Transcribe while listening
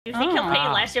You think he'll pay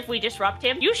less if we disrupt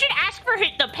him? You should ask for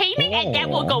the payment and then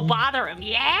we'll go bother him.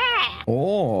 Yeah.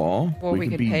 Or we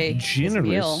could be pay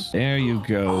generous. There you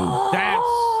go. That's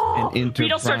an enterprising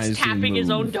Beetle starts tapping his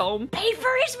own dome. Pay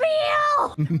for his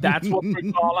meal. That's what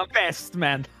we call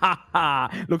investment. Ha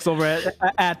ha. Looks over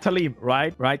at Tellem,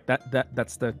 right? Right.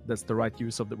 That's the right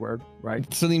use of the word, right?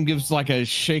 Tellem gives like a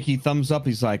shaky thumbs up.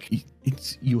 He's like,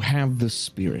 you have the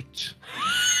spirit.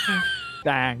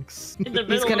 Thanks.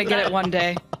 He's gonna get it one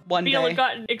day. Beetle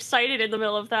got excited in the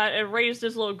middle of that and raised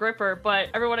his little gripper, but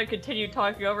everyone had continued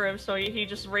talking over him, so he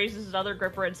just raises his other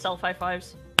gripper and self high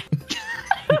fives.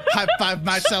 High five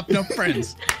myself, no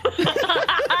friends.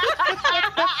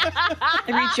 I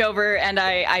reach over and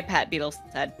I pat Beetle's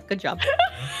head. Good job.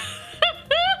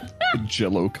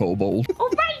 Jello kobold. Oh,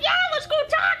 right, yeah, let's go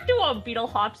talk to him. Beetle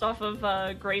hops off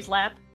of Gray's lap.